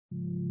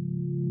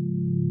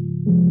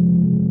There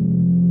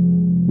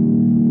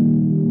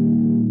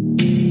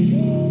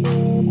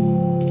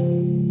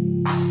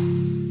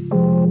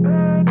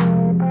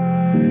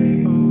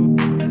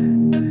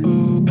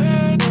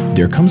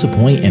comes a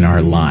point in our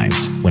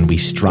lives when we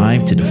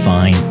strive to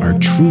define our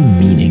true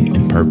meaning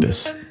and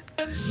purpose.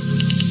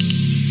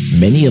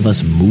 Many of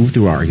us move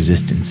through our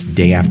existence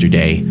day after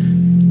day,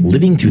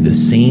 living through the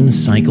same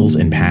cycles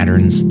and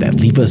patterns that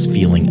leave us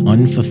feeling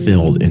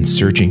unfulfilled and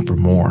searching for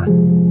more.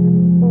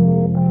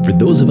 For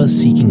those of us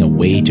seeking a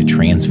way to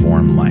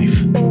transform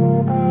life,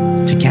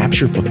 to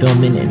capture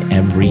fulfillment in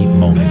every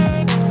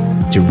moment,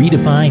 to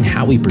redefine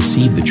how we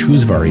perceive the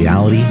truths of our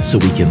reality so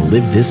we can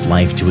live this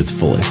life to its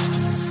fullest.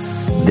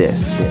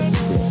 This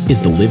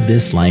is the Live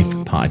This Life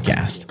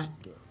podcast.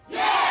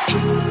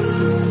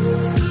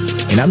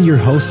 And I'm your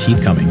host,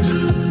 Heath Cummings.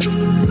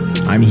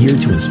 I'm here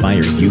to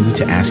inspire you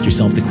to ask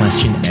yourself the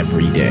question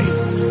every day.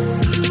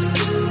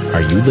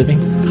 Are you living?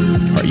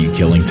 Are you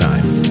killing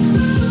time?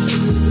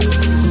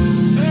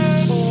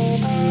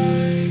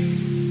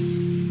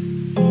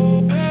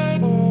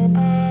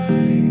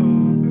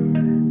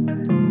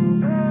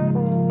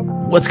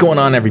 What's going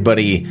on,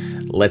 everybody?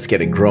 Let's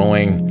get it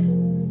growing.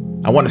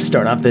 I want to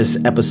start off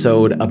this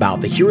episode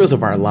about the heroes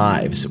of our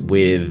lives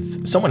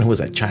with someone who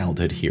was a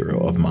childhood hero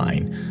of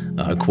mine.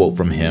 A quote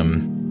from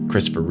him,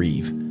 Christopher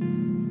Reeve.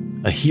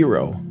 A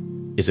hero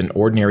is an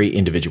ordinary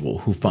individual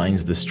who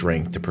finds the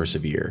strength to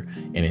persevere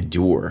and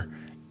endure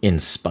in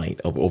spite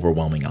of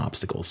overwhelming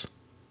obstacles.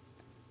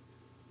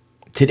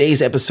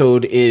 Today's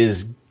episode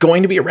is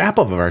going to be a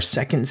wrap-up of our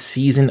second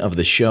season of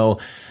the show,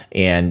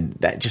 and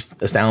that just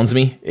astounds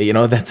me. You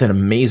know, that's an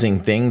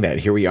amazing thing that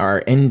here we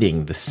are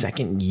ending the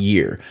second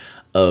year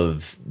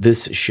of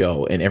this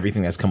show and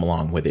everything that's come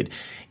along with it.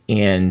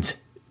 And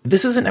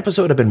this is an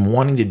episode I've been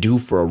wanting to do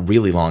for a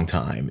really long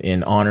time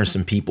and honor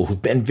some people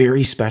who've been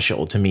very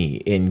special to me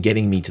in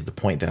getting me to the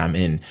point that I'm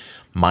in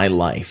my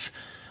life.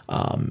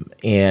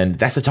 And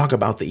that's to talk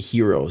about the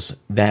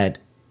heroes that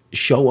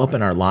show up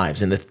in our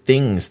lives and the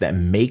things that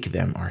make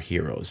them our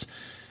heroes.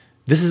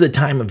 This is a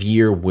time of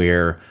year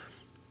where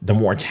the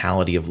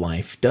mortality of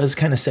life does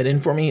kind of set in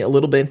for me a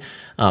little bit.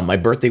 My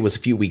birthday was a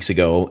few weeks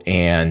ago,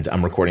 and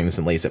I'm recording this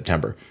in late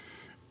September.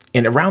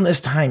 And around this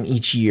time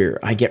each year,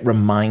 I get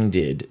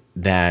reminded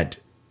that,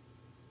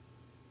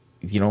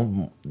 you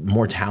know,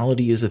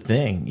 mortality is a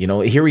thing. You know,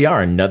 here we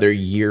are, another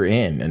year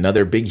in,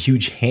 another big,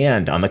 huge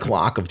hand on the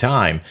clock of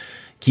time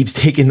keeps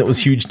taking those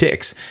huge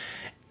ticks.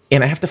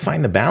 And I have to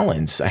find the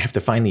balance. I have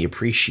to find the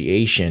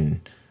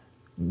appreciation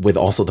with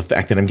also the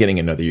fact that I'm getting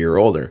another year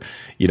older.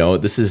 You know,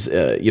 this is,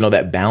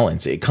 that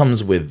balance. It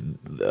comes with,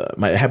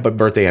 my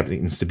birthday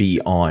happens to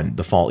be on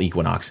the fall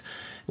equinox,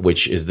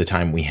 which is the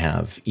time we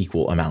have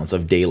equal amounts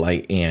of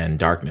daylight and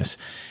darkness.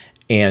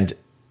 And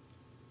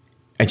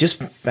I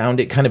just found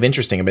it kind of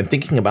interesting. I've been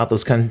thinking about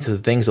those kinds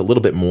of things a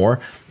little bit more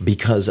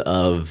because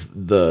of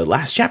the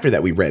last chapter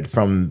that we read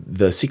from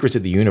The Secrets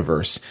of the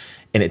Universe.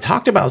 And it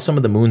talked about some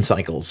of the moon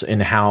cycles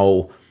and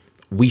how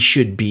we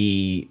should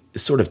be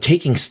sort of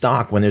taking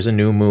stock when there's a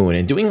new moon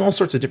and doing all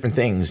sorts of different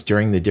things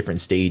during the different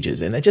stages.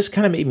 And that just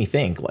kind of made me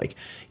think, like,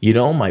 you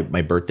know, my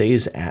birthday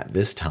is at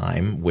this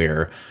time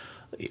where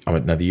I'm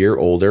another year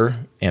older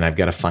and I've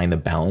got to find the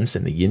balance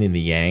and the yin and the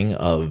yang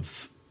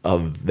of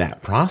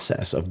that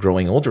process of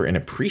growing older and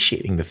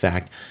appreciating the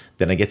fact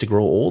that I get to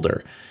grow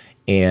older.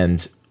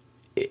 And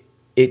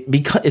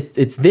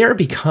it's there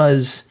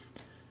because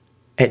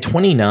at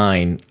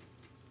 29,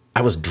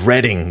 I was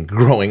dreading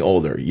growing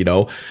older, you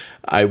know.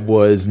 I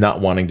was not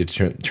wanting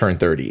to turn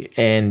 30.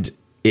 And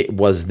it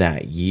was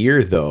that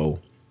year, though,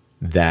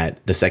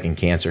 that the second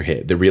cancer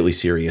hit, the really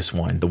serious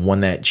one, the one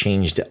that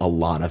changed a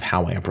lot of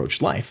how I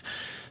approached life.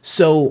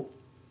 So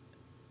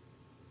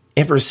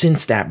ever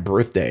since that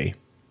birthday,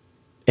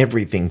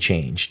 everything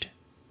changed,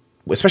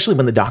 especially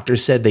when the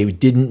doctors said they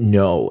didn't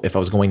know if I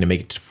was going to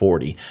make it to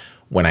 40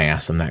 when I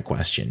asked them that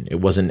question.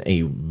 It wasn't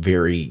a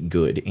very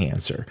good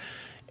answer.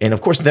 And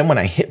of course, then when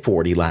I hit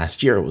 40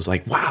 last year, it was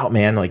like, wow,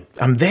 man, like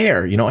I'm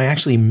there. You know, I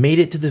actually made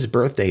it to this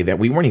birthday that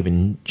we weren't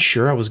even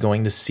sure I was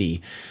going to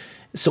see.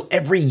 So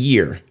every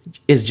year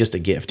is just a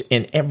gift.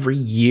 And every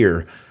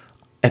year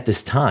at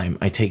this time,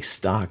 I take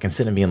stock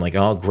instead of being like,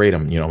 oh, great,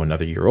 I'm,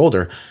 another year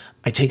older.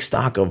 I take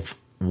stock of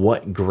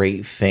what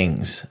great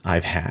things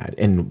I've had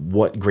and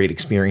what great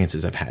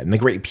experiences I've had and the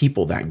great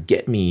people that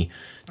get me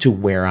to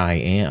where I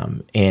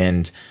am.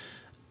 And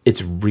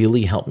it's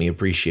really helped me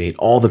appreciate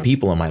all the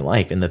people in my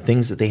life and the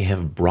things that they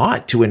have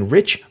brought to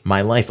enrich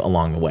my life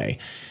along the way.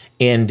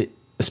 And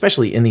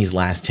especially in these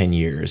last 10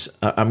 years,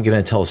 I'm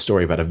going to tell a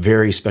story about a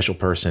very special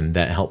person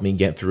that helped me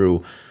get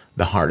through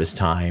the hardest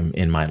time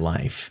in my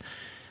life.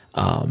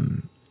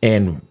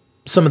 And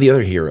some of the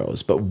other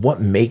heroes, but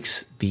what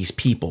makes these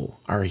people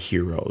our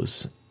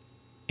heroes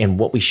and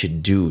what we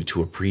should do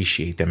to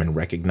appreciate them and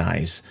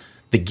recognize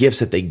the gifts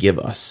that they give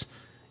us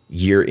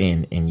year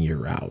in and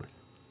year out.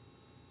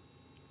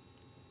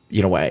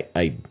 You know,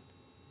 I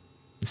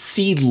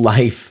see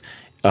life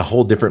a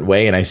whole different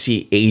way, and I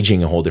see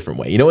aging a whole different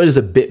way. You know, it is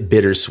a bit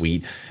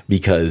bittersweet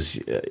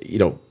because,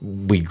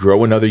 we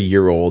grow another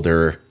year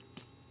older,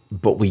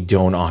 but we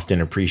don't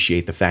often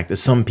appreciate the fact that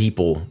some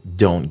people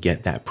don't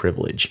get that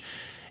privilege.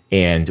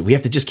 And we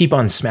have to just keep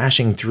on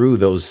smashing through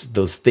those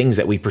things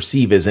that we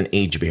perceive as an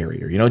age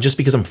barrier. Just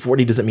because I'm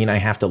 40 doesn't mean I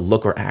have to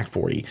look or act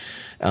 40.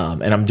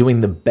 And I'm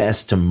doing the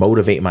best to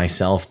motivate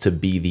myself to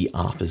be the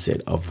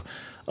opposite of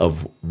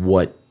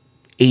what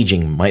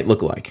aging might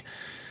look like.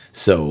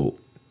 So,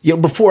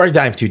 before I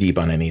dive too deep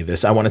on any of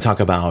this, I want to talk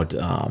about,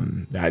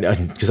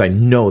 because I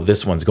know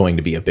this one's going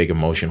to be a big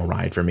emotional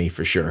ride for me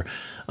for sure.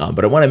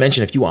 But I want to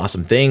mention a few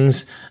awesome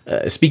things.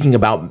 Speaking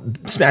about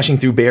smashing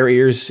through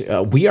barriers,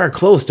 we are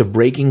close to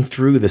breaking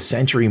through the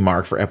century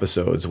mark for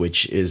episodes,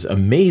 which is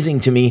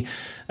amazing to me.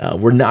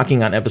 We're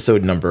knocking on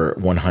episode number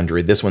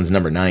 100. This one's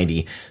number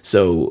 90.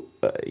 So,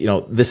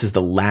 this is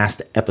the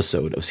last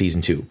episode of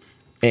season 2.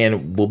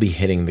 And we'll be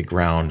hitting the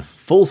ground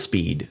full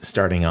speed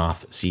starting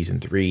off season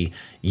 3,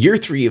 year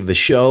 3 of the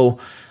show.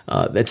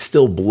 That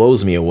still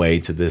blows me away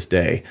to this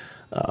day.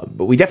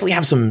 But we definitely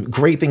have some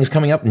great things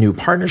coming up, new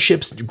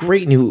partnerships,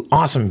 great new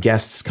awesome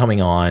guests coming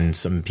on,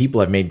 some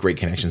people I've made great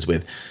connections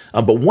with.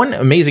 But one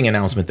amazing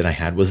announcement that I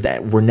had was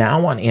that we're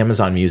now on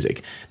Amazon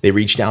Music. They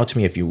reached out to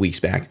me a few weeks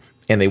back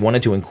and they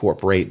wanted to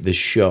incorporate the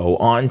show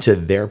onto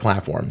their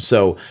platform.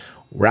 So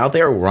we're out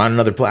there. We're on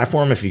another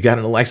platform. If you've got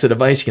an Alexa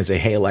device, you can say,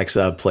 hey,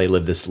 Alexa, play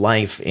Live This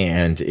Life,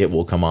 and it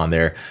will come on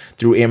there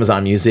through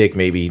Amazon Music,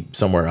 maybe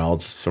somewhere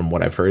else. From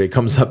what I've heard, it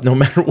comes up no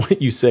matter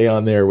what you say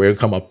on there. We'll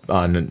come up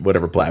on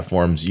whatever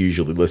platforms you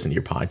usually listen to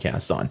your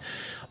podcasts on.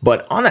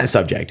 But on that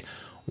subject,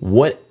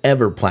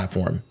 whatever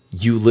platform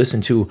you listen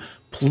to,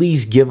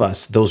 please give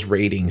us those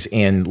ratings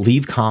and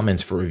leave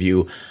comments for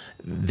review.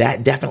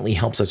 That definitely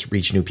helps us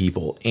reach new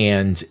people.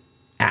 And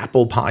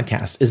Apple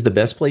Podcasts is the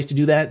best place to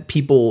do that.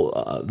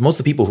 Most of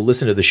the people who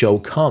listen to the show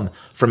come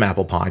from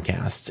Apple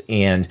Podcasts.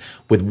 And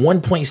with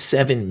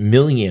 1.7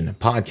 million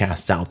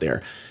podcasts out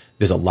there,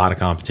 there's a lot of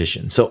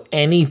competition. So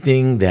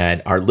anything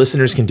that our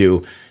listeners can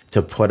do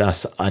to put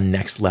us a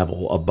next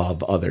level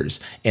above others,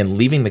 and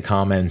leaving the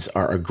comments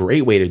are a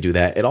great way to do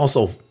that. It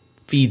also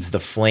feeds the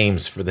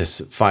flames for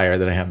this fire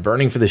that I have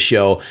burning for the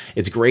show.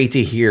 It's great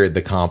to hear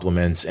the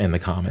compliments and the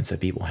comments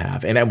that people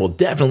have. And I will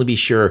definitely be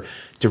sure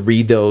to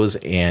read those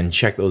and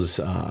check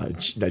those,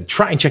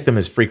 try and check them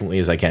as frequently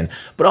as I can.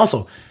 But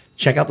also,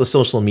 check out the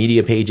social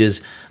media pages.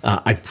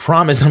 I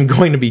promise I'm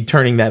going to be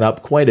turning that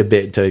up quite a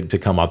bit to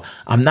come up.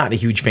 I'm not a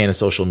huge fan of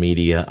social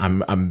media.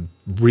 I'm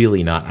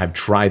really not. I've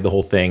tried the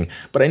whole thing,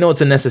 but I know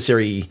it's a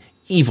necessary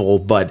evil,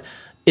 but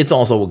it's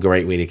also a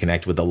great way to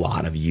connect with a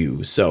lot of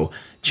you. So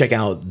check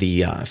out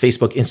the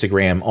Facebook,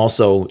 Instagram,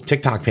 also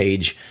TikTok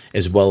page,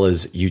 as well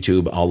as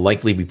YouTube. I'll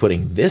likely be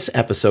putting this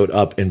episode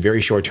up in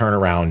very short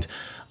turnaround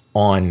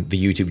on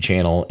the YouTube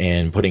channel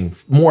and putting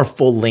more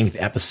full-length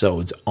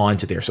episodes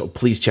onto there. So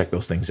please check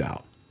those things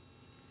out.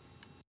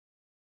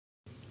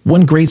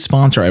 One great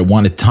sponsor I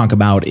want to talk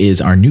about is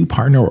our new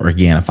partner,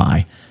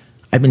 Organifi.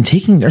 I've been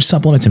taking their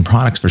supplements and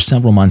products for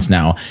several months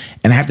now,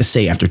 and I have to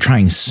say, after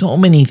trying so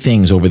many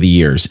things over the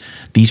years,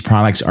 these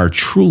products are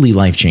truly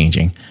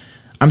life-changing.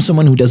 I'm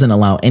someone who doesn't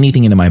allow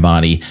anything into my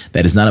body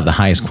that is not of the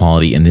highest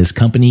quality, and this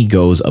company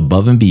goes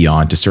above and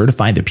beyond to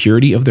certify the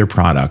purity of their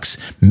products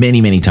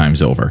many, many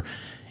times over.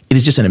 It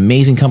is just an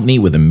amazing company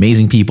with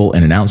amazing people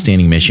and an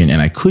outstanding mission,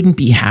 and I couldn't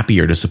be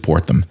happier to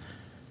support them.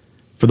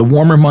 For the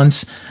warmer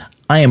months,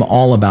 I am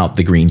all about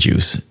the green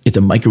juice. It's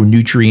a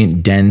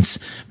micronutrient-dense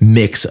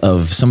mix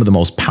of some of the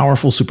most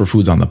powerful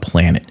superfoods on the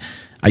planet.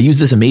 I use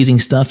this amazing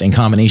stuff in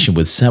combination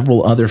with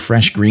several other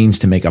fresh greens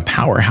to make a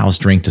powerhouse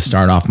drink to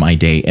start off my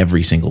day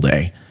every single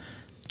day.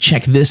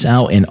 Check this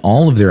out and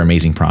all of their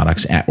amazing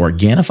products at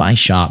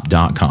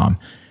OrganifiShop.com.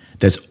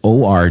 That's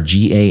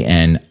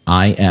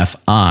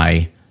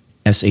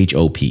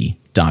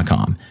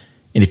OrganifiShop.com.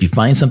 And if you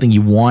find something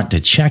you want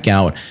to check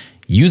out,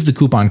 use the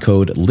coupon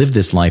code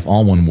LIVETHISLIFE,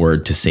 all one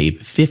word, to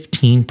save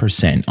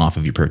 15% off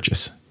of your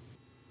purchase.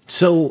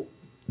 So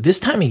this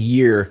time of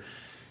year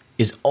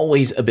is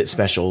always a bit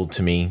special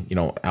to me,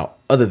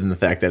 other than the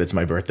fact that it's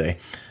my birthday.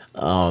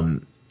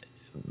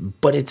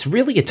 But it's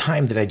really a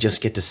time that I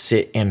just get to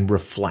sit and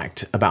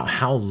reflect about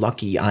how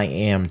lucky I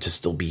am to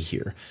still be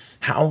here,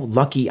 how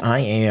lucky I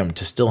am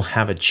to still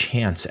have a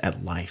chance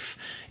at life,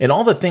 and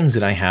all the things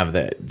that I have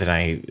that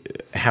I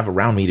have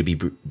around me to be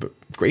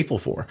grateful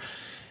for.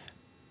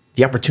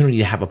 The opportunity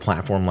to have a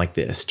platform like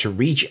this, to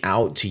reach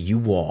out to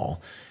you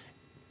all,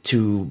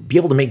 to be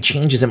able to make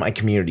changes in my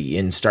community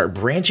and start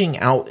branching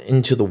out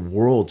into the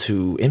world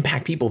to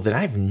impact people that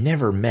I've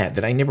never met,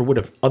 that I never would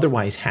have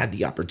otherwise had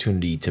the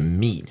opportunity to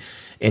meet,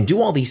 and do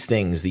all these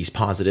things, these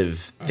positive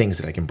things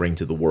that I can bring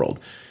to the world.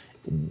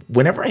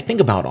 Whenever I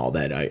think about all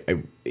that,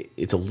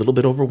 it's a little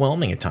bit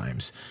overwhelming at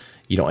times.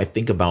 I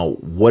think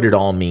about what it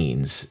all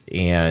means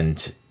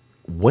and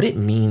what it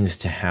means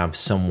to have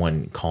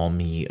someone call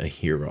me a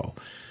hero.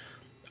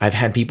 I've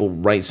had people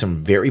write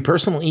some very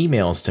personal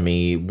emails to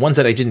me, ones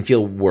that I didn't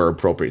feel were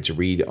appropriate to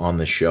read on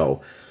the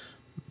show.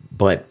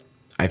 But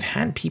I've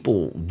had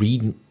people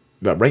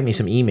write me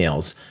some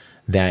emails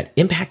that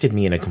impacted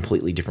me in a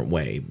completely different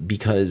way,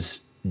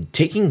 because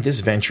taking this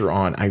venture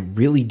on, I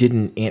really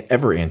didn't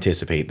ever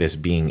anticipate this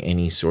being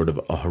any sort of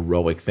a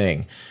heroic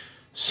thing.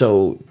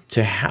 So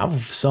to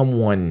have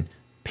someone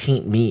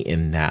paint me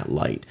in that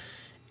light,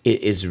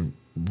 it is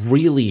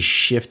really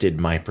shifted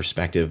my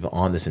perspective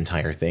on this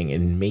entire thing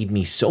and made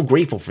me so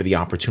grateful for the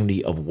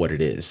opportunity of what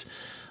it is.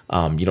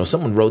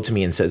 Someone wrote to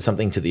me and said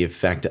something to the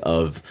effect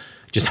of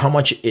just how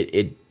much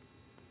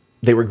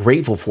they were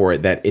grateful for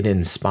it, that it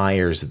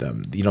inspires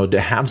them, to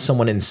have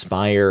someone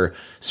inspire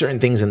certain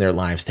things in their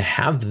lives, to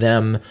have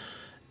them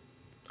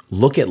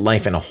look at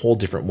life in a whole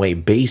different way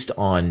based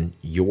on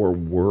your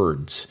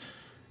words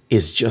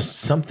is just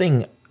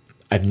something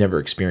I've never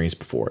experienced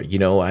before.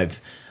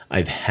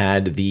 I've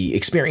had the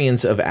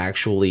experience of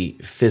actually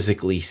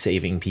physically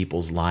saving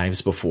people's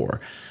lives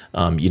before.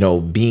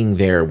 Being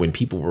there when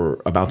people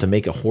were about to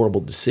make a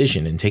horrible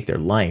decision and take their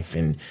life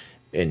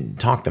and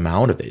talk them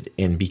out of it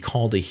and be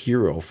called a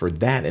hero for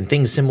that and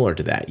things similar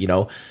to that,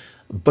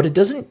 But it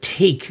doesn't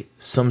take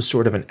some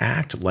sort of an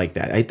act like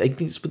that. I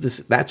think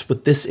that's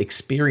what this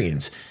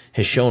experience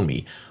has shown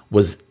me,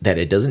 was that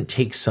it doesn't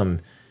take some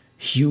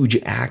huge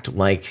act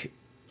like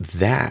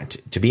that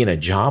to be in a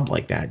job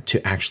like that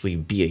to actually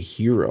be a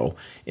hero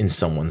in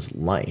someone's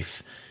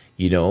life.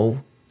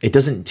 It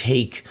doesn't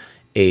take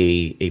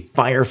a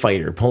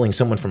firefighter pulling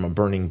someone from a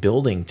burning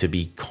building to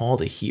be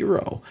called a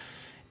hero.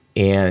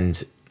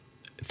 And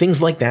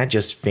things like that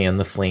just fan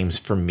the flames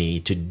for me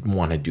to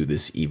want to do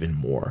this even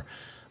more.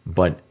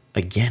 But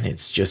again,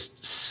 it's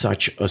just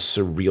such a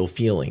surreal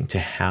feeling to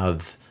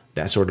have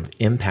that sort of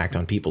impact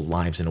on people's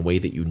lives in a way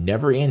that you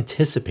never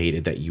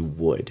anticipated that you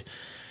would.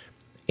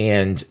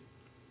 And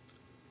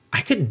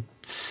I could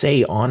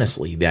say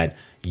honestly that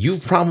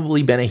you've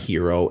probably been a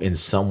hero in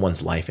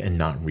someone's life and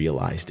not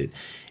realized it.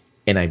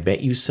 And I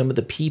bet you some of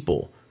the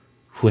people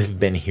who have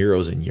been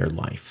heroes in your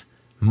life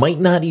might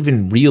not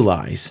even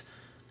realize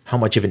how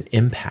much of an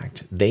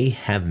impact they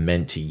have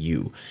meant to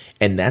you.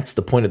 And that's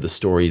the point of the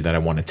story that I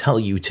want to tell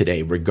you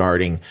today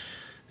regarding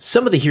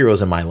some of the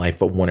heroes in my life,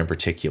 but one in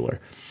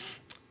particular.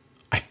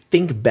 I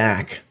think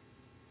back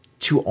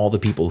to all the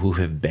people who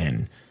have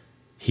been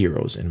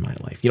heroes in my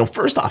life.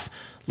 First off,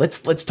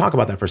 let's talk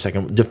about that for a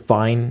second.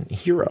 Define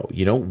hero.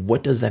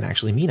 What does that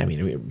actually mean? I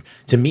mean,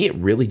 to me, it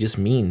really just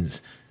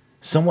means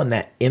someone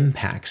that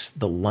impacts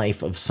the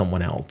life of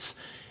someone else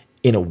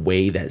in a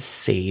way that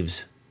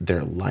saves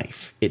their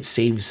life. It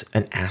saves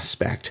an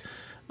aspect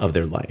of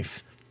their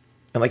life.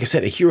 And like I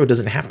said, a hero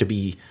doesn't have to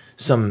be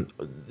some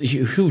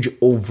huge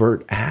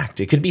overt act.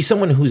 It could be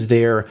someone who's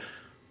there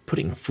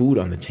putting food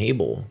on the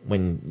table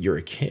when you're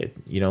a kid.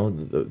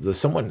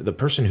 The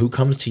person who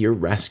comes to your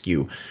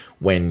rescue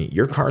when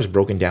your car's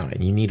broken down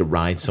and you need a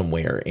ride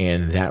somewhere,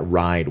 and that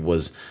ride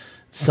was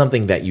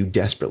something that you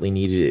desperately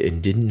needed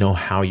and didn't know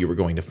how you were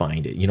going to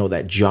find it.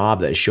 That job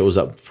that shows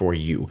up for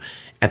you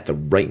at the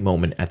right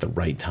moment, at the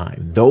right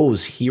time.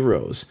 Those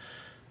heroes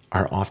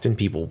are often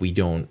people we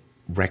don't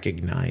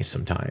recognize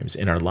sometimes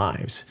in our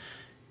lives.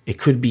 It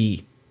could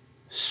be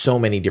so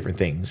many different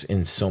things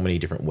in so many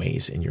different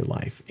ways in your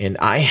life. And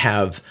I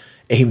have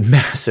a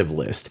massive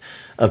list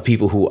of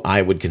people who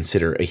I would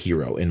consider a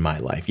hero in my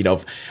life.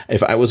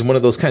 If I was one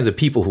of those kinds of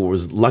people who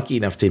was lucky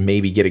enough to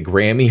maybe get a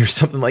Grammy or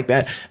something like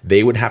that,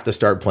 they would have to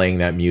start playing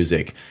that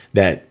music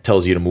that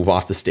tells you to move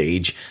off the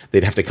stage.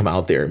 They'd have to come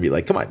out there and be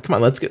like, come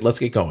on, let's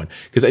get going.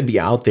 Because I'd be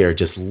out there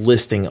just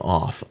listing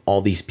off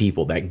all these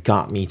people that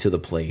got me to the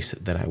place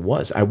that I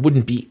was. I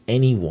wouldn't be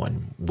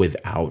anyone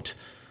without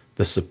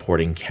the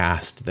supporting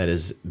cast that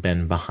has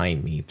been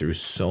behind me through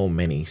so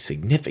many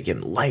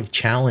significant life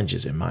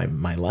challenges in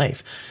my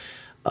life.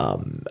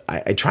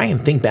 I try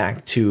and think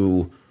back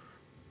to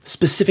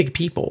specific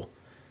people,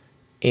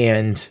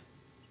 and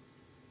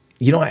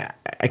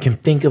I can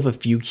think of a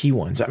few key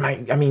ones. I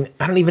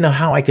don't even know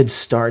how I could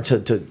start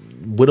to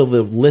whittle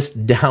the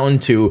list down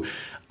to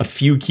a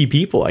few key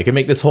people. I could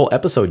make this whole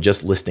episode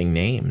just listing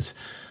names.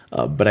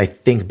 But I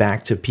think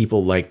back to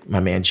people like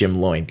my man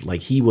Jim Lloyd.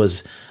 Like, he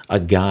was a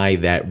guy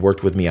that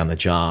worked with me on the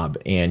job,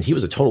 and he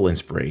was a total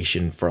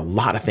inspiration for a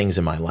lot of things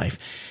in my life.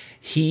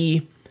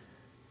 He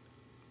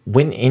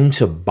went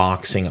into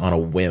boxing on a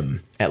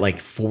whim at like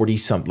 40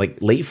 something,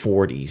 like late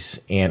 40s,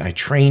 and I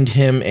trained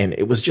him, and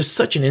it was just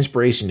such an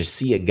inspiration to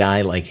see a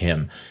guy like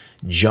him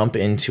jump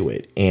into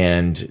it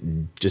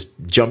and just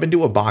jump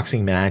into a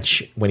boxing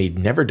match when he'd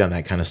never done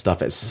that kind of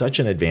stuff at such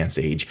an advanced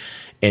age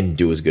and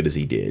do as good as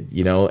he did,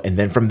 And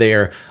then from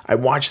there, I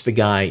watched the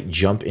guy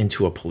jump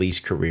into a police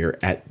career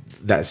at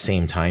that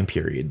same time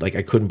period. Like,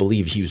 I couldn't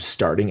believe he was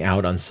starting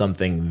out on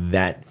something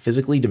that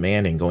physically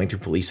demanding, going through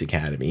police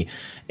academy,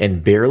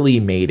 and barely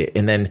made it.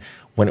 And then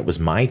when it was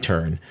my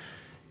turn,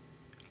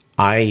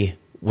 I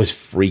was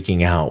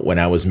freaking out when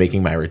I was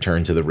making my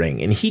return to the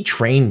ring. And he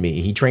trained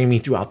me. He trained me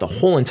throughout the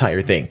whole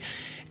entire thing.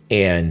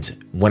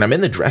 And when I'm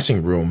in the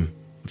dressing room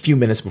a few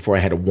minutes before I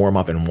had to warm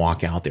up and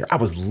walk out there, I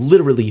was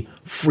literally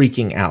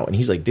freaking out. And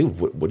he's like, dude,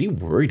 what are you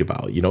worried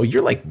about? You know,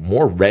 you're like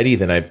more ready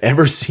than I've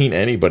ever seen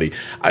anybody.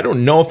 I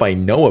don't know if I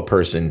know a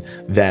person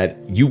that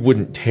you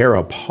wouldn't tear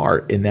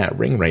apart in that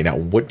ring right now.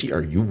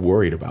 Are you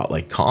worried about?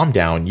 Like, calm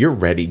down. You're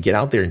ready. Get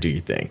out there and do your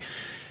thing.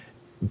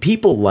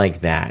 People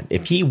like that,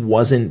 if he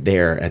wasn't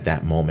there at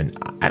that moment,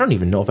 I don't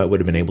even know if I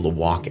would have been able to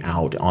walk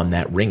out on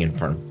that ring in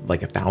front of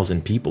like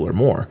 1,000 people or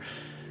more.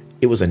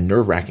 It was a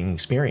nerve-wracking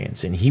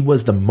experience, and he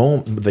was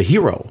the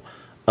hero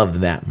of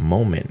that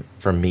moment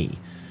for me.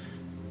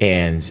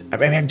 And I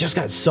mean, I've just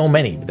got so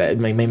many.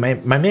 My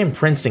man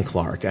Princeton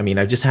Clark, I mean,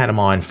 I just had him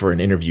on for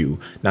an interview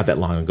not that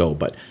long ago,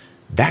 but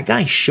that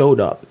guy showed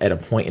up at a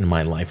point in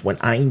my life when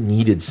I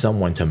needed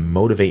someone to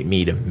motivate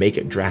me to make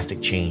a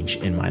drastic change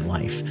in my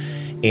life.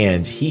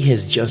 And he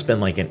has just been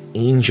like an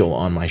angel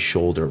on my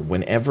shoulder.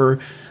 Whenever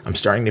I'm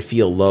starting to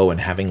feel low and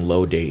having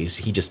low days,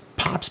 he just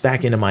pops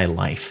back into my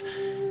life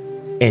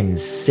and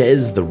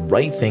says the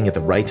right thing at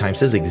the right time,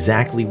 says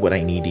exactly what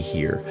I need to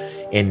hear,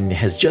 and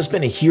has just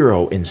been a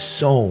hero in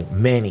so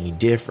many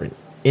different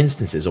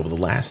instances over the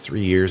last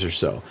 3 years or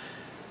so.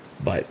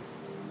 But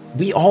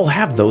we all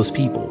have those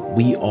people.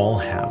 We all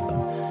have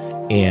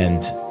them.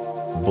 And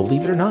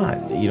believe it or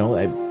not, you know,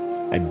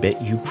 I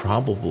bet you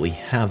probably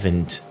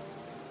haven't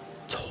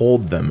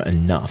told them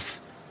enough,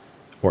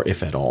 or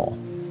if at all,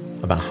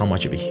 about how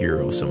much of a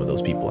hero some of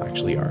those people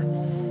actually are.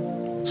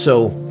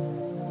 So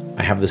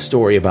I have the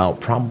story about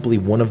probably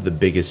one of the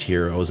biggest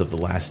heroes of the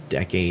last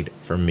decade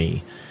for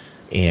me.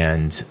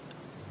 And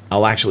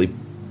I'll actually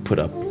put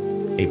up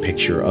a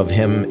picture of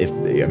him. If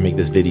I make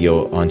this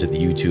video onto the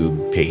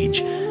YouTube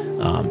page,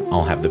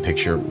 I'll have the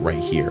picture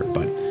right here.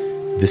 But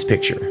this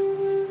picture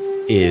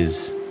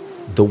is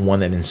the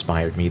one that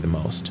inspired me the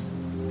most.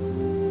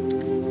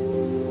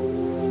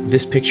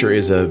 This picture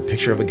is a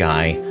picture of a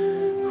guy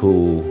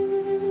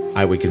who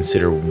I would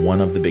consider one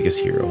of the biggest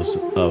heroes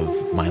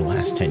of my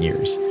last 10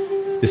 years.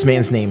 This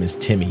man's name is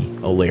Timmy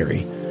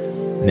O'Leary.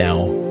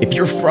 Now, if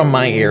you're from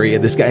my area,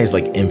 this guy is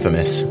like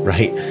infamous,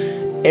 right?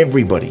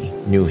 Everybody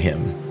knew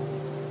him.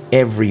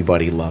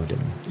 Everybody loved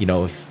him. You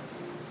know, if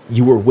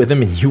you were with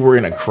him and you were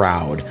in a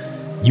crowd,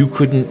 you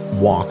couldn't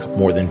walk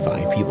more than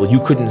 5 people. You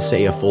couldn't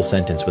say a full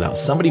sentence without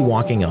somebody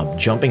walking up,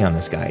 jumping on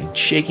this guy,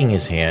 shaking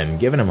his hand,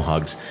 giving him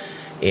hugs.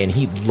 And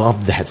he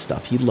loved that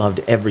stuff. He loved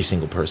every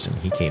single person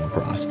he came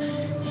across.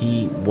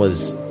 He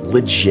was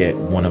legit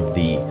one of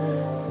the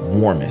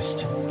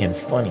warmest and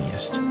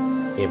funniest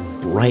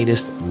and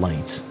brightest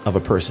lights of a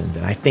person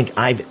that I think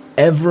I've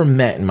ever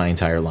met in my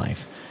entire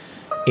life.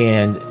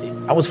 And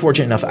I was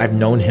fortunate enough, I've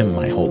known him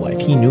my whole life.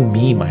 He knew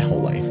me my whole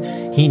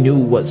life. He knew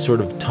what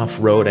sort of tough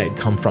road I had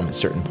come from at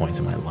certain points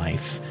in my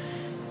life.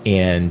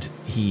 And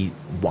he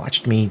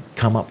watched me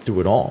come up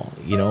through it all.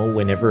 You know,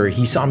 whenever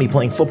he saw me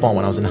playing football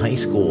when I was in high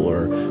school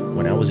or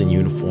when I was in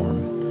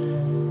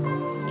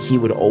uniform, he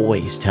would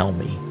always tell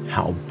me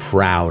how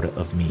proud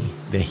of me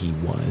that he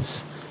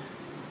was.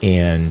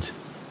 And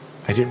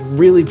I didn't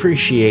really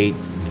appreciate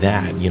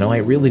that. You know, I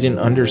really didn't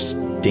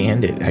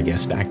understand it, I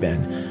guess, back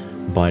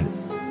then. But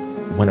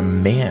when a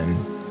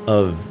man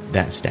of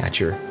that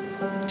stature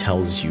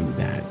tells you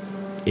that,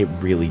 it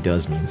really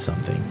does mean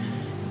something.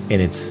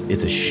 And it's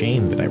a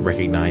shame that I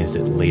recognized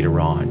it later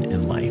on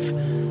in life.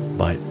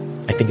 But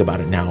I think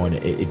about it now, and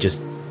it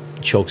just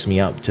chokes me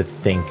up to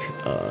think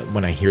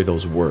when I hear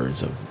those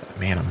words of,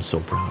 man, I'm so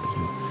proud of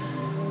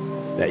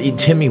you.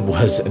 Timmy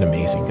was an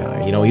amazing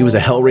guy. You know, he was a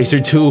hell racer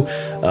too.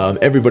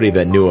 Everybody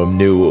that knew him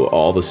knew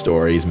all the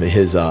stories.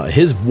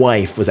 His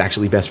wife was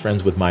actually best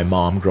friends with my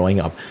mom growing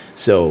up.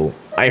 So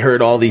I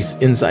heard all these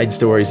inside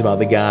stories about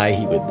the guy.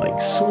 He would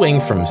like swing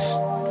from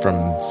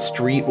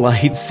street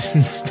lights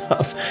and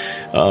stuff.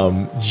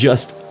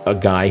 Just a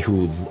guy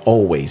who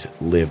always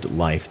lived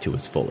life to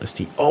its fullest.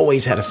 He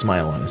always had a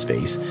smile on his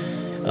face.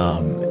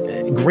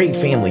 Great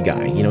family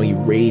guy. You know, he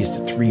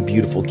raised 3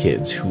 beautiful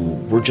kids who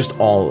were just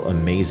all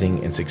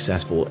amazing and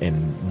successful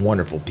and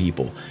wonderful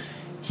people.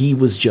 He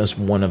was just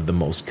one of the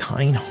most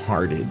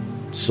kind-hearted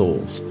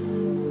souls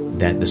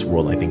that this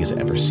world, I think, has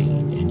ever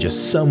seen. And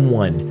just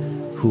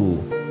someone who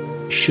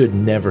should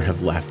never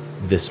have left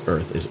this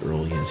earth as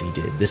early as he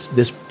did.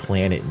 This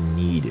planet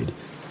needed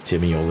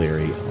Timmy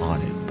O'Leary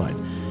on it. But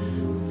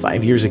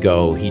 5 years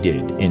ago, he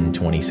did in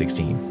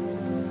 2016.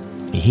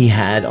 He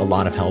had a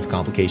lot of health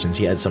complications.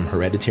 He had some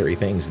hereditary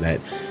things that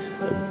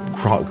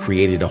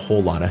created a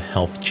whole lot of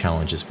health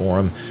challenges for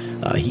him.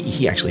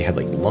 He actually had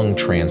like lung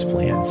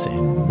transplants,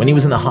 and when he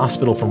was in the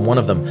hospital from one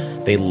of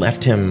them, they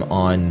left him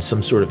on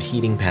some sort of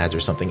heating pads or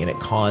something, and it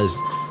caused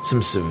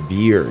some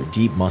severe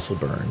deep muscle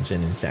burns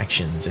and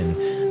infections, and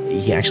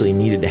he actually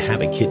needed to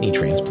have a kidney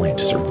transplant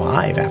to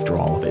survive after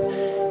all of it.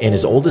 And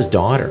his oldest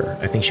daughter,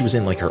 I think she was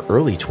in like her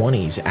early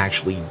 20s,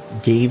 actually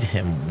gave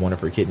him one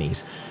of her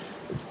kidneys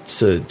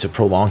to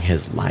prolong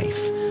his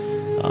life.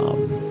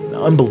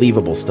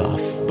 Unbelievable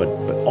stuff, but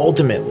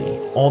ultimately,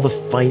 all the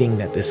fighting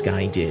that this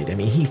guy did, I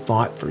mean, he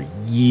fought for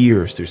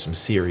years through some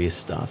serious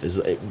stuff.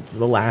 The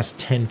last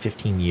 10,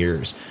 15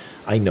 years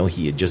I know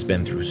he had just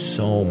been through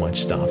so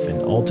much stuff,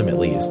 and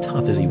ultimately, as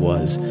tough as he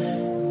was,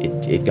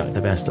 it got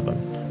the best of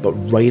him. But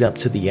right up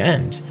to the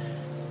end,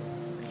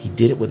 he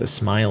did it with a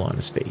smile on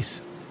his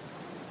face.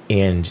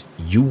 And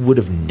you would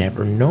have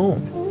never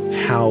known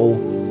how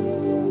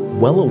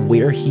well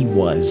aware he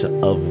was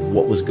of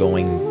what was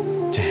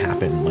going to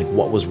happen, like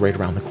what was right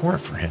around the corner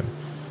for him.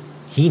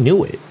 He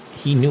knew it.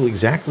 He knew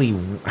exactly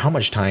how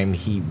much time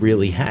he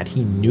really had.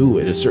 He knew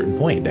at a certain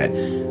point that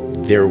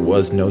there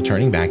was no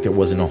turning back. There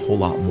wasn't a whole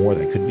lot more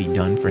that could be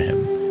done for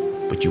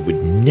him. But you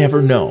would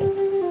never know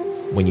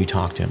when you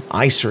talked to him.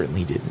 I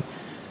certainly didn't.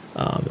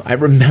 I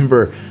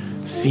remember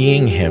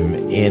seeing him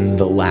in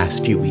the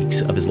last few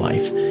weeks of his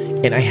life,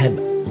 and I had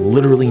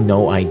literally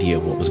no idea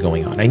what was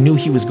going on. I knew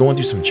he was going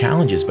through some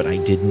challenges, but I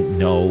didn't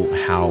know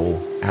how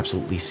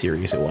absolutely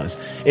serious it was.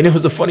 And it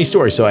was a funny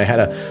story. So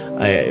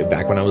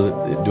back when I was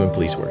doing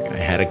police work, I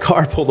had a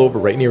car pulled over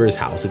right near his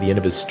house at the end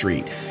of his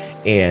street.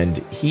 And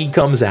he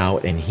comes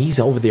out and he's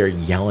over there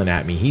yelling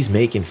at me. He's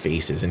making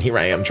faces. And here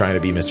I am trying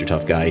to be Mr.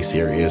 Tough Guy,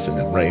 serious, and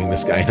I'm writing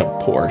this guy in a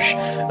Porsche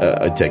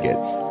a ticket.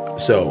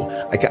 So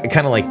I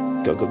kind of like,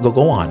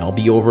 go on. I'll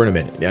be over in a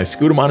minute. And I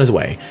scoot him on his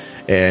way.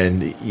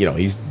 And,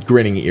 he's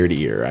grinning ear to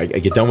ear. I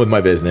get done with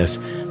my business.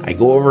 I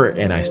go over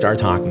and I start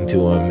talking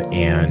to him.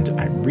 And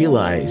I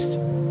realized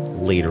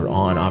later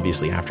on,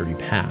 obviously after he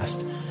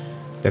passed,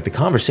 that the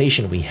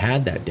conversation we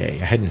had that day,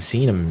 I hadn't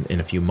seen him in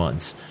a few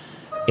months.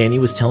 And he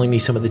was telling me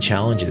some of the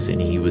challenges.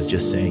 And he was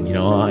just saying,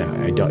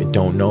 I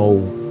don't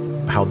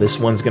know how this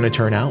one's going to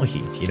turn out,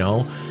 Heath,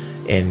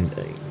 And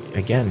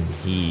again,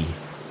 he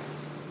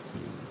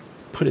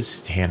put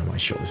his hand on my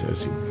shoulder.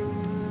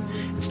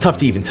 It's tough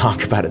to even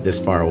talk about it this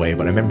far away,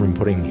 but I remember him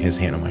putting his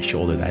hand on my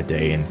shoulder that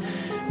day and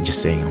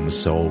just saying, I'm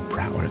so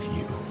proud of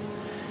you.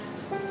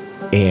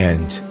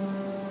 And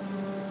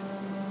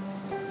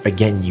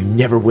again, you would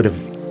never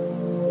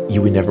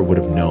would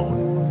have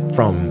known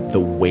from the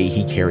way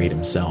he carried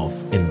himself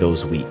in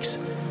those weeks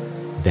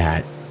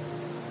that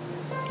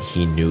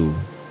he knew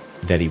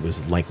that he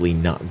was likely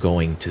not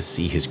going to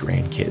see his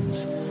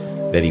grandkids,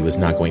 that he was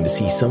not going to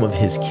see some of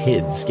his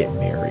kids get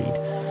married.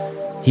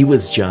 He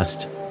was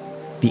just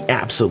the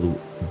absolute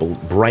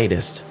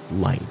brightest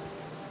light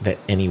that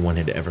anyone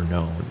had ever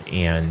known.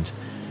 And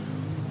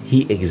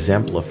he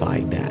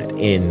exemplified that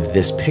in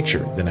this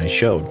picture that I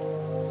showed.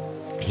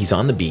 He's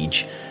on the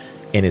beach,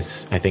 and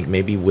it's, I think,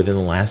 maybe within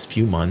the last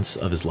few months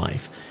of his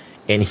life.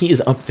 And he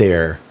is up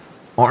there,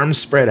 arms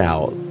spread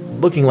out,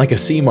 looking like a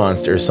sea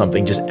monster or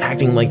something, just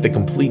acting like the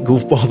complete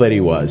goofball that he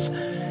was.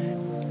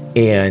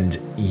 And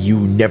you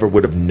never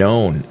would have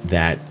known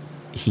that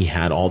he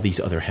had all these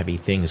other heavy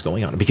things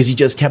going on because he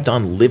just kept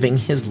on living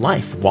his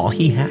life while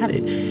he had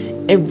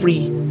it.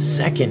 Every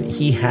second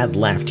he had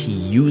left, he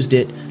used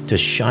it to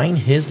shine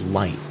his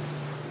light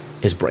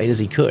as bright as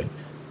he could.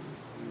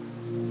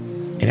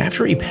 And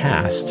after he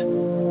passed,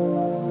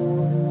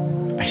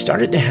 I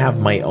started to have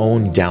my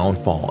own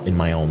downfall in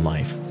my own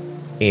life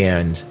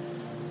and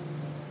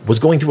was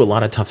going through a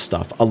lot of tough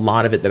stuff, a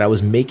lot of it that I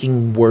was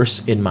making worse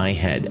in my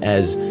head.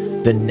 As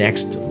the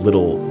next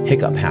little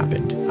hiccup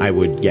happened, I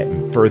would get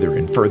further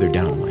and further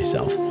down on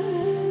myself.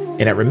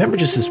 And I remember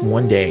just this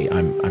one day,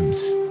 I'm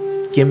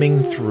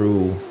skimming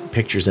through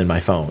pictures in my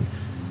phone.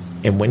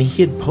 And when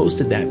he had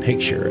posted that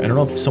picture, I don't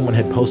know if someone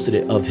had posted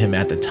it of him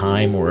at the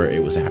time or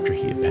it was after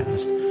he had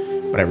passed,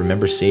 but I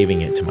remember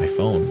saving it to my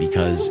phone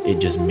because it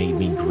just made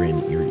me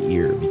grin ear to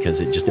ear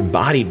because it just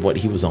embodied what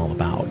he was all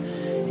about.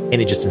 And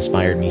it just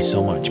inspired me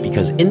so much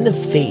because in the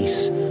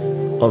face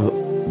of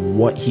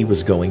what he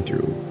was going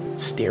through,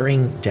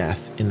 staring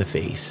death in the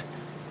face,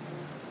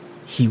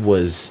 he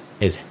was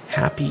as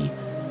happy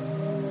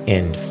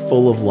and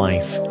full of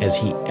life as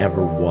he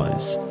ever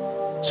was.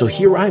 So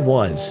here I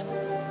was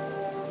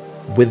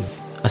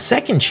with a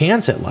second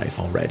chance at life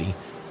already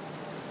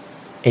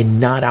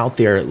and not out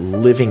there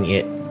living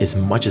it as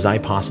much as I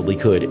possibly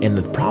could. And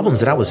the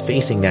problems that I was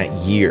facing that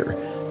year,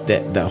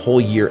 that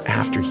whole year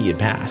after he had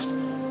passed,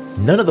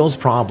 none of those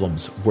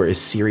problems were as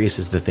serious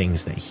as the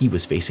things that he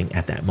was facing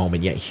at that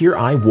moment. Yet here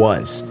I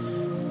was,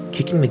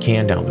 kicking the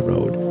can down the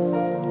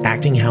road,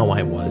 acting how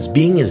I was,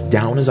 being as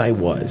down as I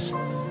was.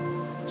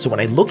 So when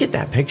I look at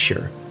that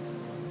picture,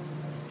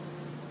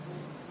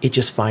 it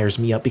just fires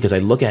me up because I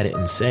look at it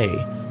and say,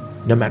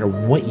 no matter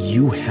what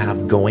you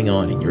have going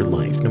on in your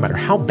life, no matter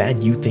how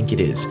bad you think it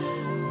is,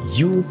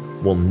 you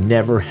will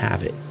never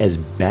have it as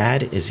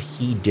bad as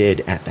he did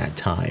at that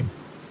time.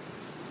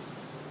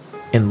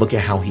 And look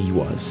at how he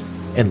was,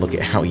 and look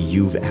at how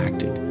you've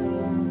acted.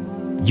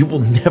 You will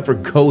never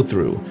go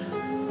through,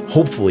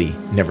 hopefully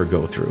never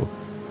go through,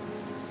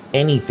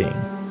 anything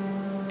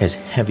as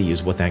heavy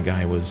as what that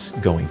guy was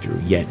going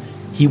through. Yet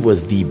he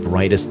was the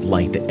brightest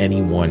light that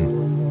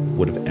anyone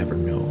would have ever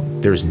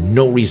known. There's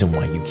no reason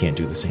why you can't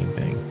do the same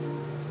thing.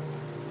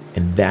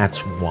 And that's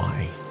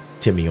why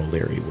Timmy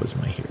O'Leary was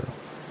my hero.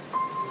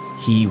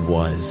 He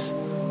was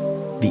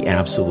the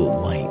absolute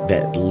light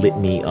that lit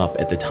me up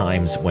at the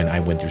times when I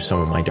went through some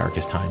of my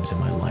darkest times in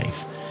my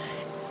life.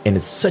 And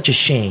it's such a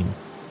shame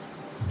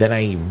that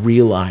I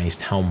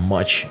realized how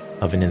much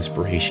of an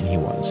inspiration he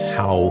was,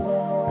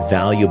 how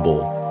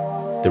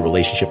valuable the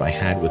relationship I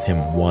had with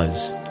him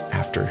was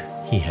after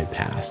he had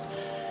passed.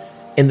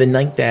 And the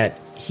night that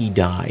he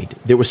died,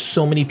 there were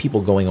so many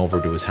people going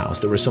over to his house.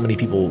 There were so many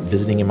people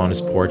visiting him on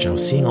his porch. I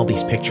was seeing all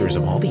these pictures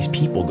of all these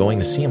people going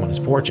to see him on his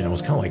porch, and I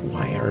was kind of like,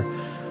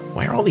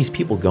 why are all these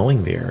people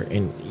going there?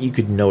 And you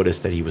could notice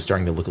that he was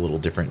starting to look a little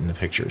different in the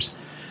pictures.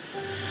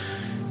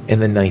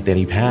 And the night that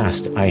he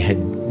passed, I had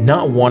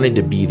not wanted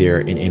to be there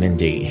and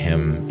inundate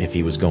him if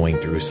he was going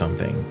through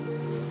something.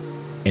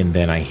 And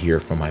then I hear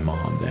from my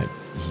mom that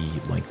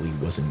he likely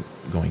wasn't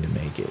going to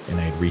make it. And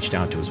I had reached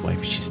out to his wife,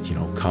 and she said,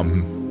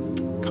 come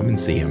and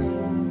see him.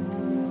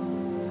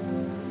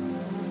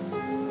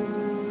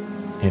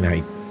 And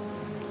I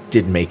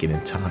did make it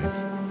in time.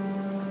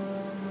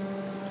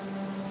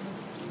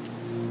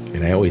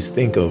 And I always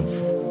think of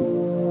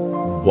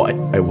what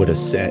I would have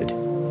said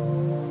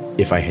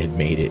if I had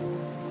made it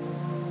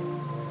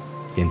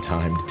in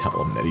time to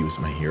tell him that he was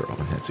my hero.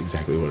 And that's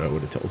exactly what I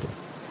would have told him.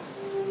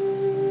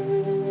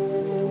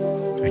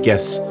 I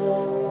guess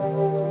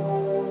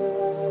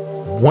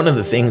one of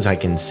the things I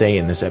can say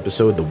in this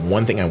episode, the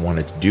one thing I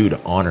wanted to do to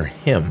honor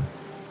him,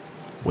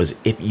 was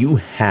if you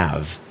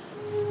have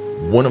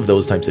one of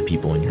those types of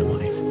people in your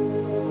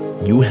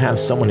life, you have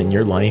someone in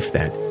your life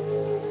that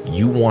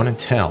you want to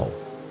tell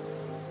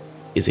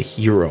is a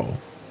hero.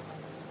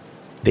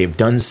 They've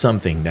done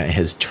something that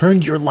has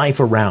turned your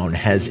life around,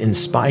 has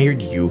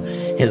inspired you,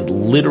 has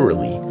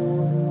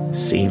literally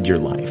saved your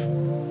life.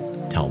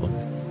 Tell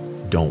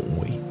them, don't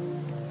wait.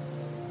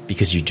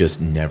 Because you just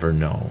never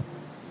know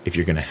if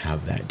you're going to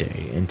have that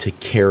day. And to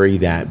carry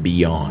that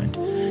beyond,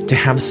 to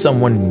have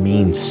someone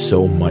mean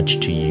so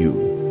much to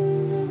you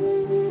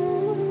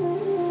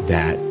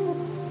that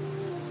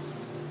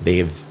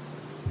they've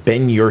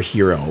been your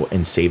hero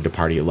and saved a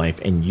part of your life,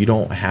 and you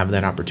don't have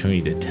that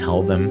opportunity to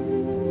tell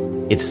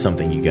them, it's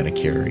something you got to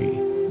carry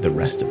the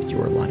rest of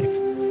your life.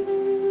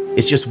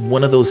 It's just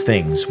one of those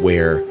things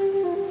where,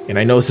 and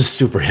I know this is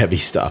super heavy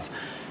stuff,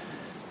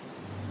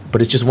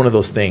 but it's just one of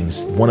those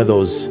things, one of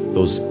those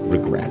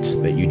regrets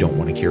that you don't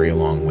want to carry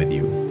along with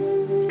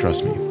you.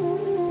 Trust me.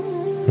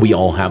 We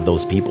all have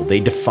those people. They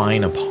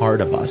define a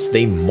part of us.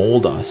 They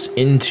mold us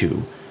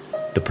into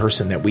the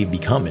person that we've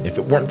become. And if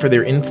it weren't for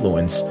their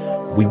influence,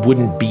 we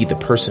wouldn't be the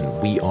person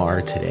we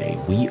are today.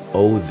 We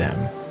owe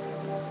them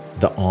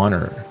the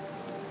honor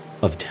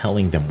of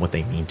telling them what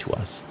they mean to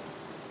us.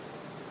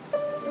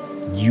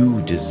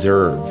 You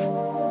deserve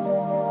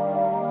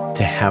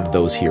to have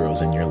those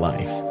heroes in your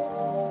life,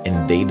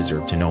 and they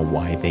deserve to know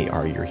why they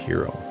are your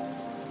hero.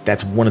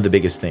 That's one of the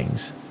biggest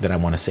things that I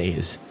want to say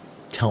is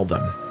tell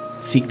them,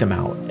 seek them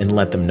out, and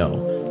let them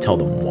know. Tell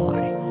them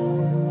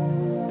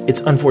why.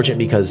 It's unfortunate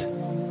because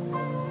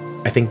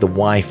I think the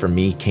why for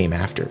me came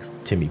after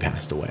Timmy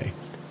passed away.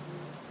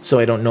 So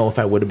I don't know if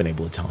I would have been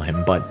able to tell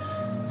him, but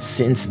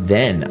since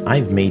then,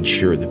 I've made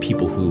sure the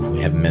people who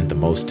have meant the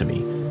most to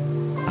me,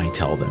 I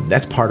tell them.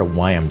 That's part of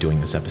why I'm doing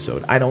this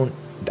episode. I don't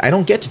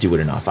get to do it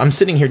enough. I'm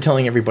sitting here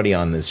telling everybody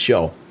on this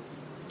show,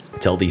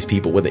 tell these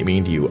people what they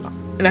mean to you,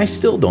 and I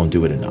still don't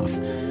do it enough.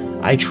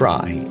 I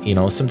try.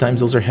 Sometimes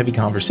those are heavy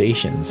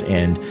conversations,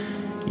 and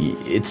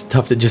it's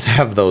tough to just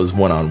have those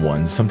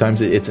one-on-ones.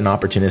 Sometimes it's an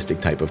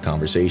opportunistic type of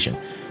conversation.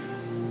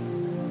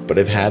 But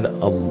I've had a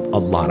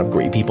lot of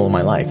great people in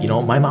my life.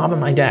 My mom and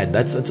my dad,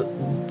 that's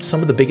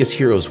some of the biggest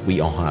heroes we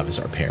all have as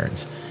our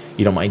parents.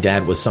 My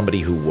dad was somebody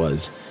who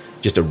was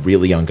just a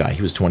really young guy.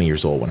 He was 20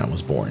 years old when I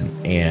was born.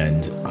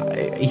 And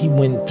he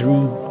went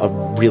through a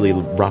really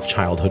rough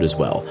childhood as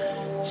well.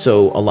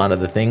 So a lot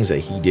of the things that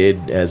he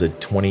did as a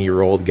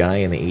 20-year-old guy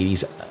in the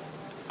 80s,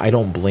 I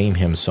don't blame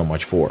him so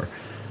much for.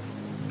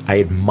 I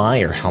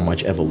admire how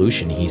much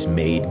evolution he's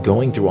made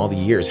going through all the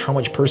years, how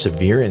much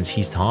perseverance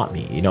he's taught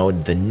me,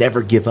 the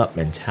never give up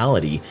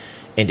mentality,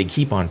 and to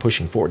keep on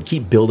pushing forward,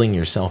 keep building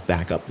yourself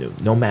back up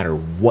no matter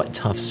what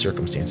tough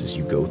circumstances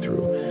you go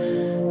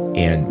through.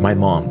 And my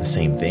mom, the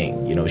same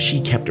thing. She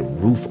kept a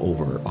roof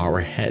over our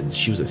heads.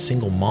 She was a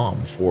single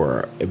mom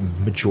for a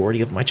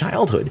majority of my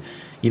childhood.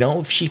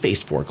 She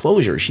faced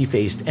foreclosure. She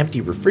faced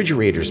empty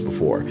refrigerators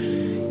before.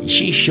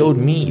 She showed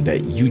me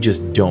that you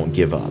just don't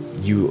give up.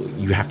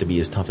 You have to be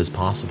as tough as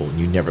possible, and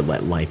you never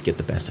let life get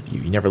the best of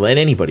you. You never let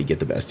anybody get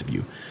the best of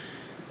you.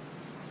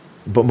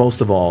 But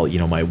most of all,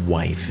 my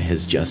wife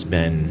has just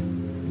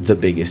been the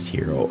biggest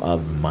hero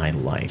of my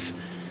life.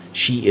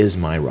 She is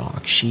my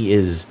rock. She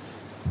is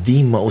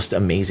the most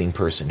amazing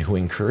person who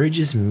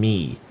encourages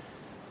me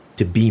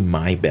to be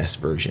my best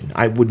version.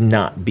 I would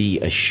not be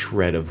a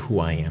shred of who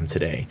I am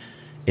today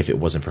if it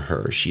wasn't for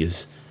her. She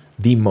is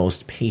the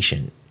most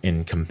patient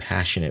and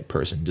compassionate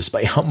person,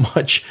 despite how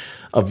much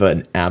of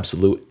an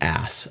absolute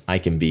ass I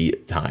can be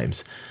at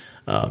times.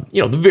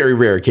 The very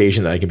rare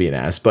occasion that I can be an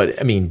ass, but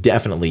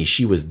definitely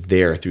she was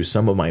there through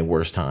some of my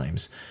worst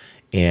times.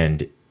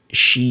 And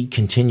she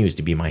continues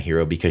to be my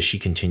hero because she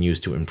continues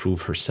to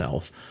improve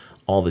herself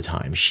all the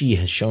time. She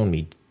has shown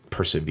me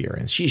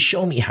perseverance. She's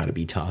shown me how to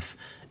be tough,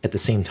 at the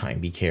same time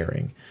be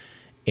caring.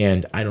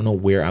 And I don't know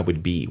where I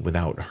would be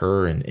without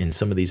her and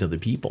some of these other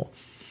people.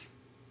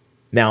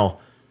 Now,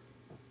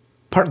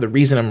 part of the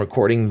reason I'm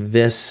recording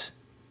this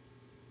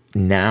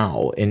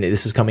now, and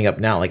this is coming up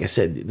now, like I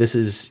said,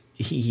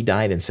 he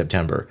died in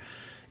September.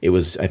 It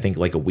was, I think,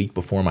 like a week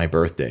before my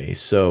birthday.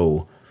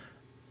 So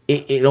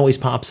it always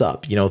pops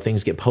up.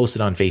 Things get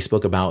posted on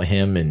Facebook about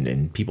him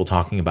and people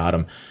talking about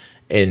him.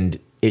 And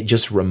it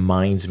just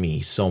reminds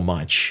me so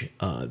much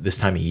this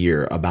time of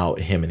year about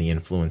him and the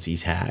influence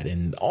he's had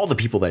and all the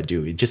people that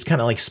do. It just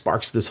kind of like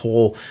sparks this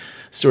whole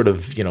sort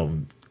of,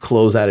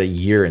 close out a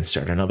year and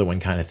start another one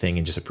kind of thing,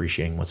 and just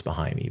appreciating what's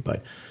behind me.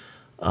 But,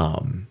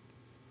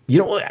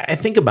 I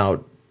think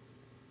about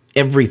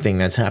everything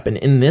that's happened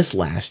in this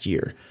last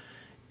year.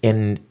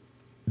 And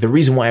the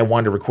reason why I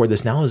wanted to record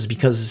this now is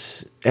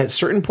because at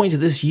certain points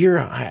of this year,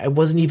 I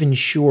wasn't even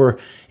sure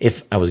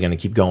if I was going to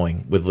keep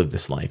going with Live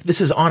This Life.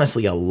 This is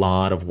honestly a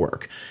lot of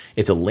work.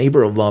 It's a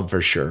labor of love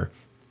for sure.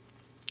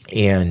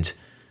 And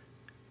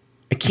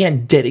I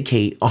can't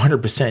dedicate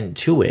 100%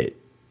 to it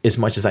as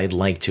much as I'd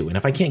like to. And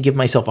if I can't give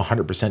myself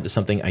 100% to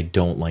something, I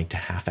don't like to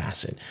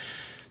half-ass it.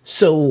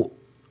 So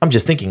I'm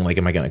just thinking, like,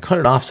 am I going to cut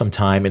it off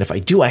sometime? And if I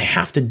do, I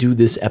have to do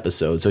this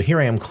episode. So here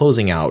I am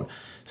closing out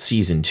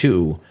season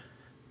 2,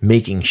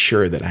 making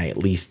sure that I at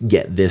least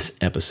get this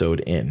episode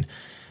in.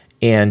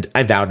 And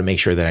I vowed to make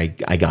sure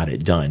that I got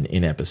it done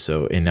in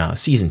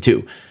season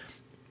 2.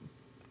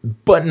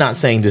 But not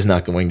saying there's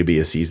not going to be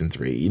a season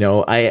 3.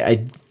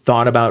 I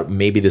thought about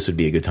maybe this would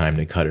be a good time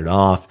to cut it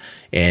off,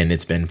 and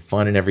it's been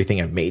fun and everything.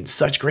 I've made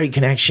such great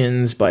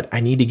connections, but I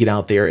need to get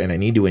out there and I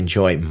need to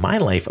enjoy my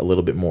life a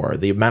little bit more.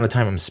 The amount of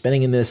time I'm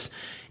spending in this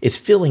is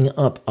filling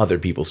up other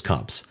people's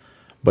cups,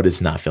 but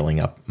it's not filling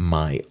up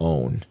my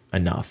own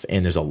enough.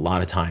 And there's a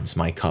lot of times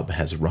my cup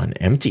has run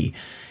empty,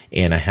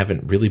 and I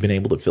haven't really been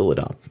able to fill it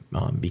up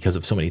because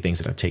of so many things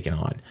that I've taken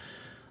on.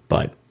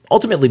 But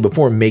ultimately,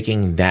 before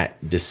making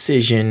that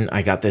decision,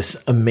 I got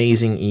this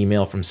amazing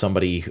email from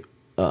somebody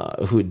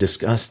who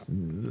discussed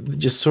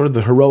just sort of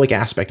the heroic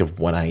aspect of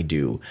what I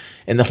do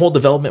and the whole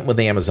development with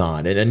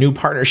Amazon and a new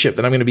partnership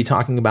that I'm going to be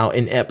talking about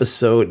in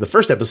the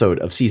first episode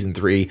of season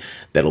 3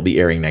 that'll be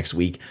airing next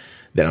week,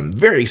 that I'm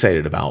very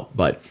excited about.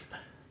 But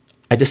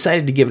I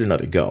decided to give it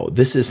another go.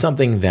 This is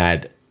something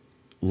that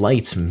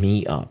lights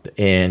me up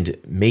and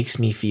makes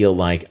me feel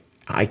like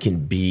I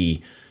can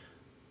be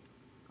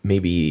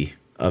maybe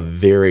a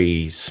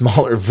very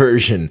smaller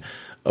version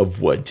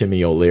of what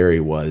Timmy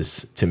O'Leary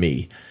was to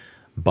me.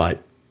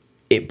 But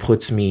it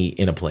puts me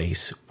in a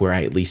place where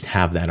I at least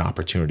have that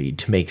opportunity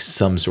to make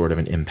some sort of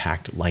an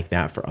impact like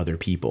that for other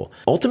people.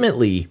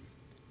 Ultimately,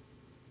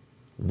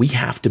 we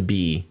have to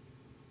be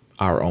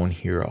our own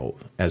hero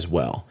as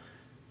well.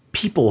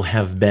 People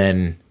have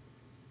been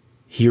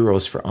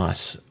heroes for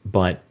us,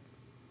 but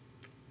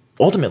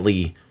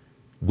ultimately,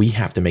 we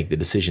have to make the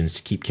decisions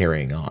to keep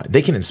carrying on.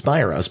 They can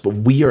inspire us, but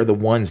we are the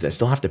ones that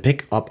still have to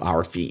pick up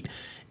our feet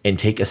and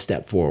take a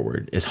step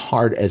forward. As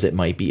hard as it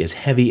might be, as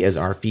heavy as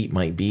our feet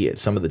might be at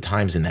some of the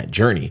times in that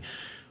journey,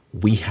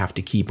 we have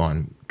to keep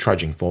on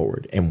trudging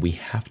forward, and we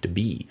have to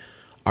be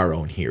our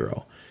own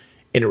hero.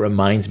 And it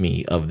reminds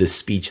me of this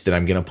speech that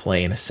I'm going to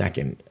play in a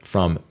second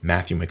from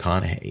Matthew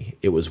McConaughey.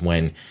 It was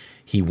when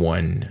he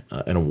won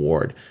an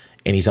award,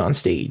 and he's on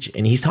stage,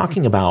 and he's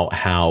talking about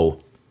how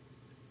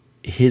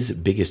his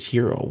biggest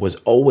hero was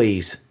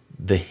always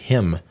the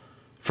him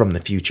from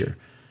the future.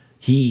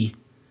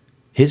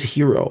 His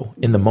hero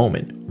in the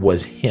moment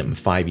was him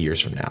 5 years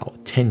from now,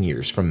 10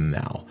 years from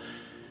now.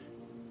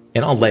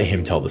 And I'll let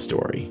him tell the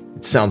story.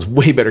 It sounds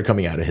way better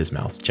coming out of his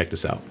mouth. Check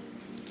this out.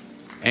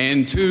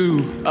 And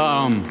to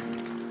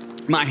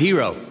my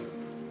hero,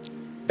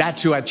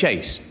 that's who I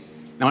chase.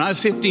 Now, when I was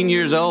 15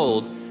 years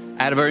old,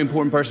 I had a very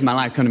important person in my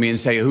life come to me and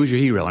say, "Who's your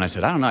hero?" And I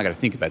said, "I don't know, I got to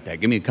think about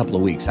that. Give me a couple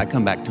of weeks." I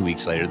come back 2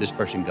 weeks later. This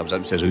person comes up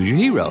and says, "Who's your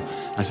hero?"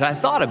 I said, "I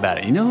thought about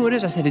it. You know who it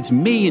is?" I said, "It's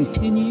me in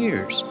 10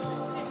 years.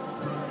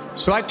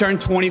 So I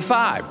turned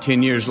 25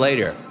 10 years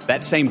later.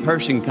 That same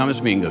person comes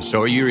to me and goes,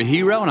 "So are you a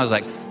hero?" And I was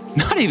like,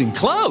 "Not even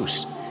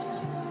close."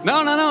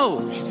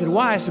 No. She said,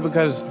 "Why?" I said,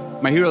 "Because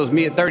my hero is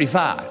me at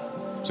 35.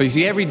 So you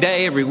see, every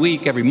day, every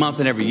week, every month,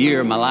 and every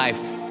year of my life,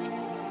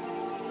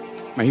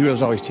 my hero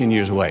is always 10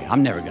 years away.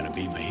 I'm never going to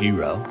be my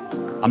hero.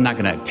 I'm not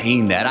going to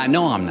attain that. I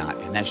know I'm not.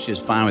 And that's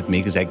just fine with me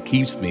because that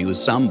keeps me with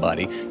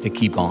somebody to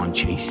keep on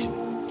chasing."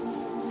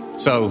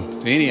 So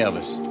to any of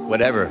us,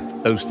 whatever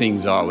those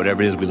things are,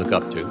 whatever it is we look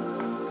up to,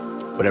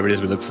 whatever it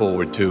is we look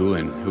forward to,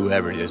 and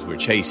whoever it is we're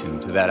chasing,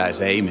 to that I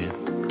say amen.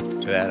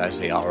 To that I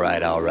say, all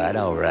right. And to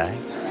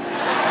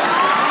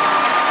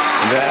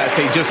that I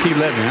say, just keep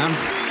living, huh?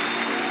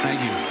 Thank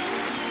you.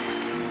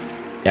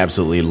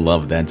 Absolutely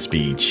love that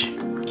speech.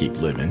 Keep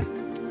living.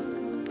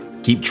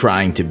 Keep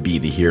trying to be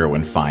the hero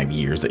in 5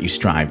 years that you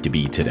strive to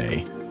be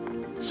today.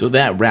 So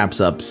that wraps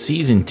up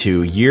season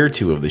 2, year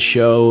 2 of the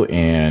show,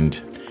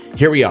 and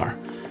here we are,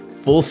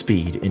 full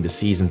speed into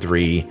season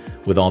 3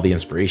 with all the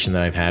inspiration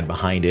that I've had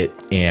behind it,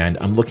 and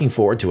I'm looking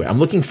forward to it. I'm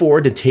looking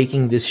forward to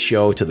taking this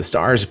show to the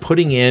stars,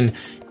 putting in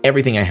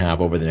everything I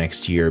have over the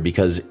next year,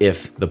 because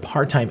if the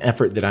part-time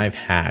effort that I've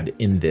had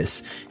in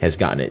this has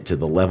gotten it to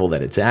the level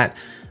that it's at,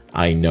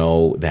 I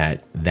know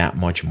that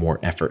much more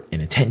effort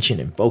and attention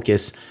and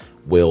focus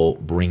will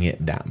bring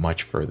it that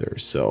much further.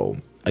 So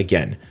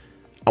again,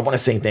 I want to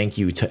say thank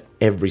you to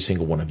every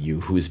single one of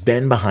you who's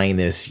been behind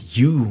this.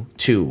 You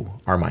too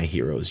are my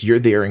heroes. You're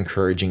there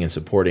encouraging and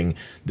supporting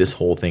this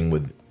whole thing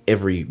with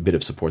every bit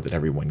of support that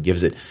everyone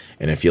gives it.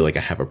 And I feel like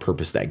I have a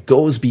purpose that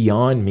goes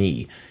beyond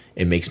me.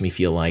 It makes me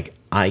feel like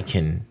I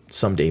can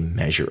someday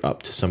measure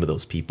up to some of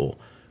those people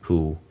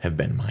who have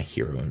been my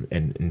hero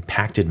and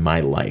impacted my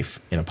life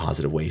in a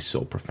positive way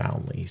so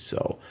profoundly.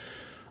 So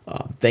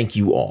thank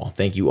you all.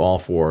 Thank you all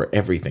for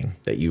everything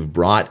that you've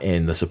brought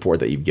and the support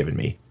that you've given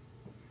me.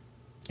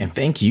 And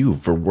thank you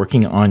for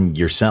working on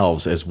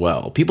yourselves as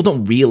well. People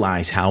don't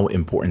realize how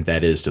important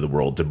that is to the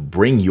world, to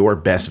bring your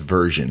best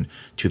version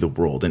to the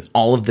world. And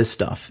all of this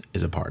stuff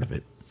is a part of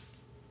it.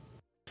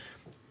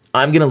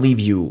 I'm going to leave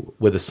you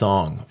with a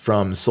song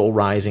from Soul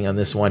Rising on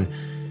this one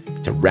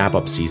to wrap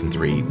up season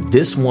 3.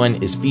 This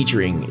one is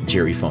featuring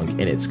Jerry Funk,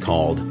 and it's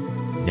called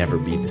Never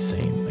Be the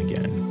Same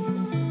Again.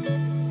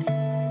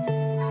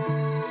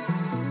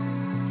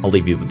 I'll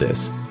leave you with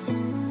this.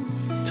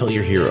 Tell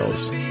your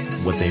heroes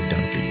what they've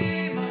done for you.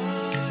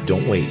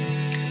 Don't wait.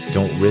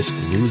 Don't risk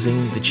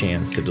losing the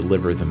chance to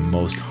deliver the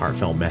most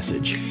heartfelt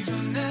message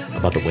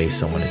about the way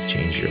someone has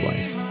changed your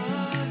life.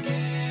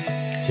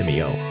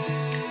 Timmy O,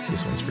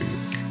 this one's for you.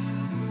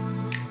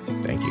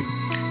 Thank you.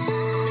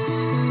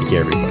 Take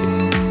care,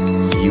 everybody.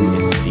 See you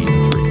in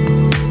season 3.